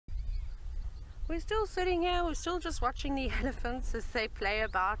We're still sitting here, we're still just watching the elephants as they play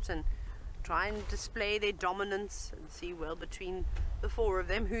about and try and display their dominance and see, well, between the four of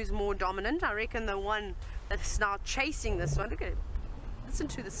them, who's more dominant. I reckon the one that's now chasing this one, look at it, listen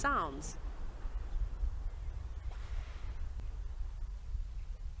to the sounds.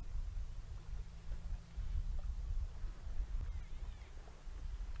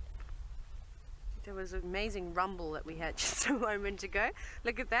 There was an amazing rumble that we had just a moment ago.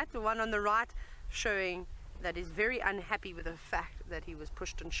 Look at that, the one on the right showing that he's very unhappy with the fact that he was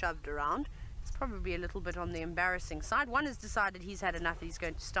pushed and shoved around. It's probably a little bit on the embarrassing side. One has decided he's had enough and he's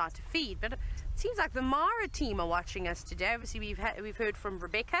going to start to feed. But it seems like the Mara team are watching us today. Obviously we've heard from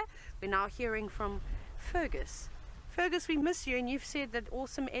Rebecca. We're now hearing from Fergus. Fergus, we miss you, and you've said that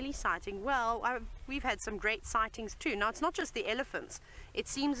awesome Ellie sighting. Well, we've had some great sightings too. Now, it's not just the elephants. It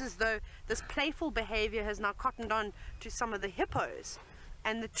seems as though this playful behavior has now cottoned on to some of the hippos.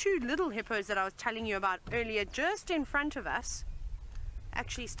 And the two little hippos that I was telling you about earlier, just in front of us,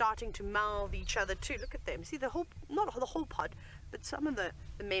 actually starting to mouth each other too. Look at them. See, the whole, not the whole pod, but some of the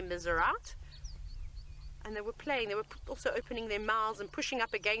members are out. And they were playing. They were also opening their mouths and pushing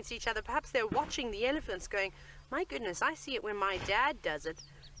up against each other. Perhaps they're watching the elephants going, my goodness, I see it when my dad does it.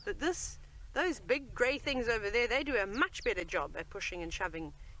 But those big grey things over there, they do a much better job at pushing and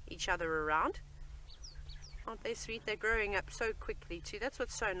shoving each other around. Aren't they sweet? They're growing up so quickly too. That's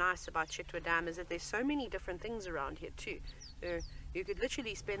what's so nice about Chitwa Dam, is that there's so many different things around here too. You could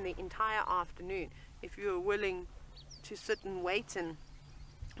literally spend the entire afternoon if you were willing to sit and wait and,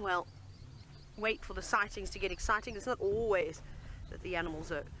 well, wait for the sightings to get exciting. It's not always that the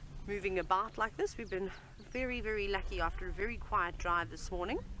animals are moving about like this. We've been very, very lucky after a very quiet drive this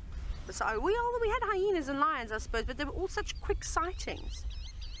morning. So we had hyenas and lions, I suppose, but they were all such quick sightings.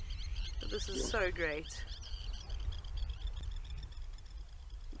 So this is so great.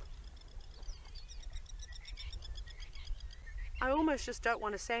 I almost just don't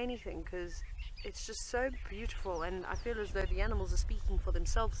want to say anything because it's just so beautiful, and I feel as though the animals are speaking for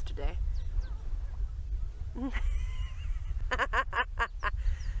themselves today.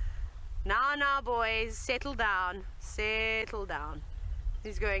 Now boys, settle down, settle down.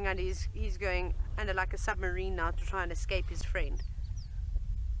 He's going under like a submarine now to try and escape his friend.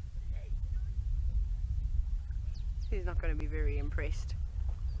 He's not going to be very impressed.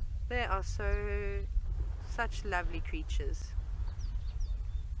 They are such lovely creatures.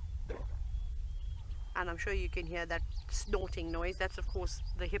 And I'm sure you can hear that snorting noise. That's of course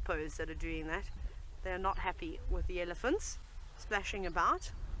the hippos that are doing that. They're not happy with the elephants splashing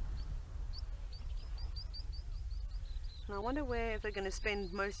about. And I wonder if they're going to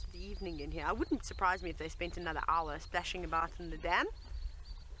spend most of the evening in here. I wouldn't surprise me if they spent another hour splashing about in the dam.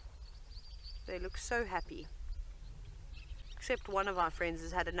 They look so happy. Except one of our friends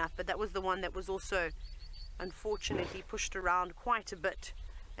has had enough, but that was the one that was also unfortunately pushed around quite a bit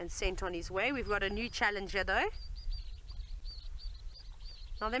and sent on his way. We've got a new challenger though.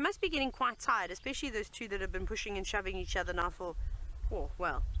 Now they must be getting quite tired, especially those two that have been pushing and shoving each other now for, oh,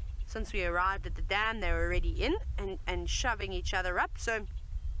 well, since we arrived at the dam they were already in and shoving each other up. So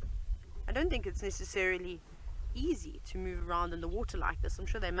I don't think it's necessarily easy to move around in the water like this. I'm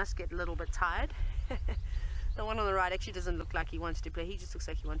sure they must get a little bit tired. The one on the right actually doesn't look like he wants to play. He just looks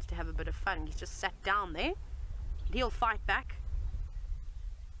like he wants to have a bit of fun. He's just sat down there. He'll fight back.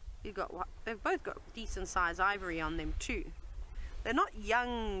 They've both got decent size ivory on them too. They're not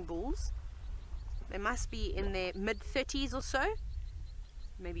young bulls. They must be in their mid-30s or so.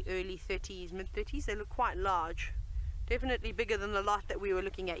 Maybe early 30s, mid-30s. They look quite large. Definitely bigger than the lot that we were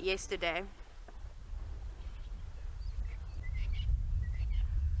looking at yesterday.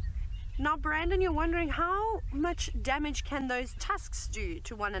 Now, Brandon, you're wondering how much damage can those tusks do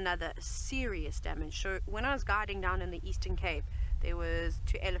to one another? Serious damage. So when I was guiding down in the Eastern Cape, there was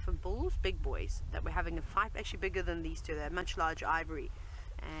two elephant bulls, big boys, that were having a fight, actually bigger than these two. They're much larger ivory.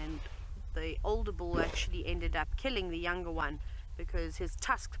 And the older bull actually ended up killing the younger one because his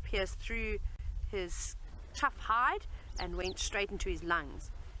tusk pierced through his tough hide and went straight into his lungs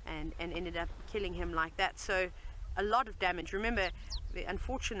and ended up killing him like that. So a lot of damage. Remember,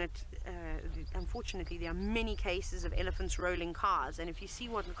 unfortunately there are many cases of elephants rolling cars, and if you see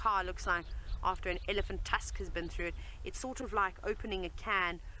what a car looks like after an elephant tusk has been through it, it's sort of like opening a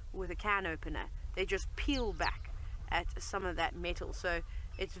can with a can opener. They just peel back at some of that metal. So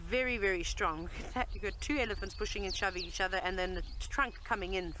it's very, very strong. Look at that. You've got two elephants pushing and shoving each other, and then the trunk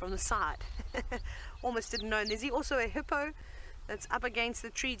coming in from the side. Almost didn't know. And there's also a hippo that's up against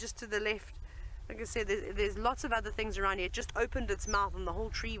the tree just to the left. Like I said, there's lots of other things around here. It just opened its mouth and the whole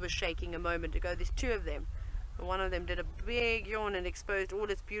tree was shaking a moment ago. There's two of them. One of them did a big yawn and exposed all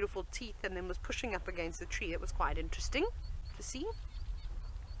its beautiful teeth and then was pushing up against the tree. It was quite interesting to see.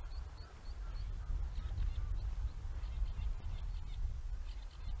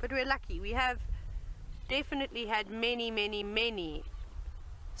 But we're lucky. We have definitely had many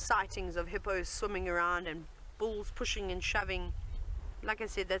sightings of hippos swimming around and bulls pushing and shoving. Like I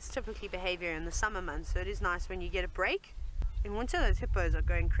said, that's typically behavior in the summer months, so it is nice when you get a break. In winter, those hippos are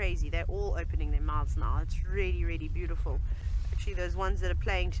going crazy. They're all opening their mouths now. It's really beautiful. Actually, those ones that are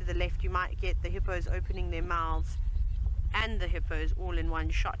playing to the left, you might get the hippos opening their mouths and the hippos all in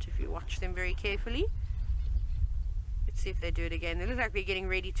one shot if you watch them very carefully. Let's see if they do it again. They look like they're getting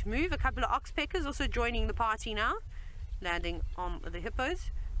ready to move. A couple of oxpeckers also joining the party now, landing on the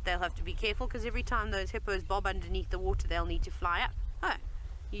hippos. They'll have to be careful because every time those hippos bob underneath the water, they'll need to fly up. Oh,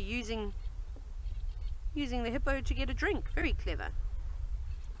 you're using the hippo to get a drink. Very clever.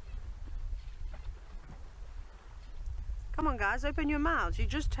 Come on guys, open your mouths. You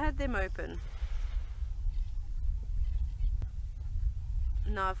just had them open.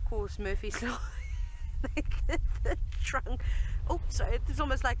 Now of course Murphy's the trunk. Oh, sorry, it's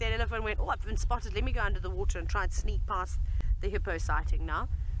almost like that elephant went, oh, I've been spotted. Let me go under the water and try and sneak past the hippo sighting now.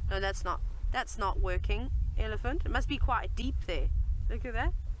 No, that's not working, elephant. It must be quite deep there. Look at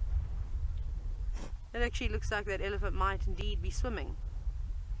that. It actually looks like that elephant might indeed be swimming.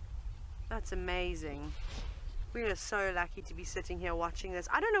 That's amazing. We are so lucky to be sitting here watching this.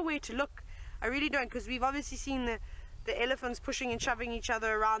 I don't know where to look. I really don't, because we've obviously seen the elephants pushing and shoving each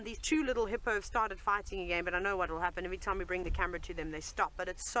other around. These two little hippos have started fighting again, but I know what will happen. Every time we bring the camera to them, they stop. But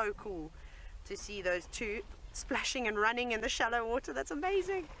it's so cool to see those two splashing and running in the shallow water. That's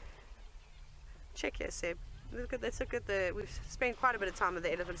amazing. Check here, Seb. Let's look at the... We've spent quite a bit of time with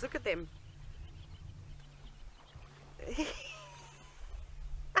the elephants. Look at them.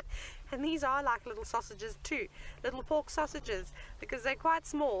 And these are like little sausages too, little pork sausages, because they're quite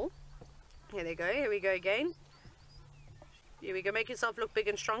small. Here they go. Here we go again. Here we go. Make yourself look big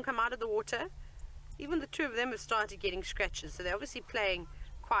and strong. Come out of the water. Even the two of them have started getting scratches, so they're obviously playing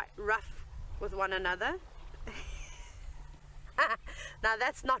quite rough with one another. Now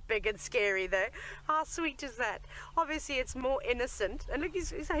that's not big and scary though. How sweet is that? Obviously it's more innocent. And look,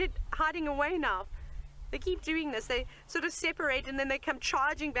 he's hiding away now. They keep doing this. They sort of separate and then they come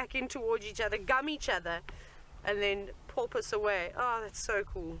charging back in towards each other, gum each other, and then porpoise away. Oh, that's so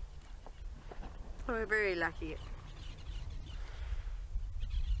cool. Oh, we're very lucky.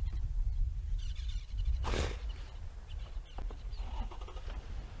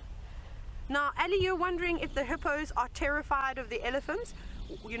 Now, Ali, you're wondering if the hippos are terrified of the elephants.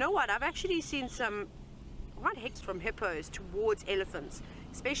 You know what? I've actually seen some white hex from hippos towards elephants,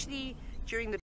 especially during the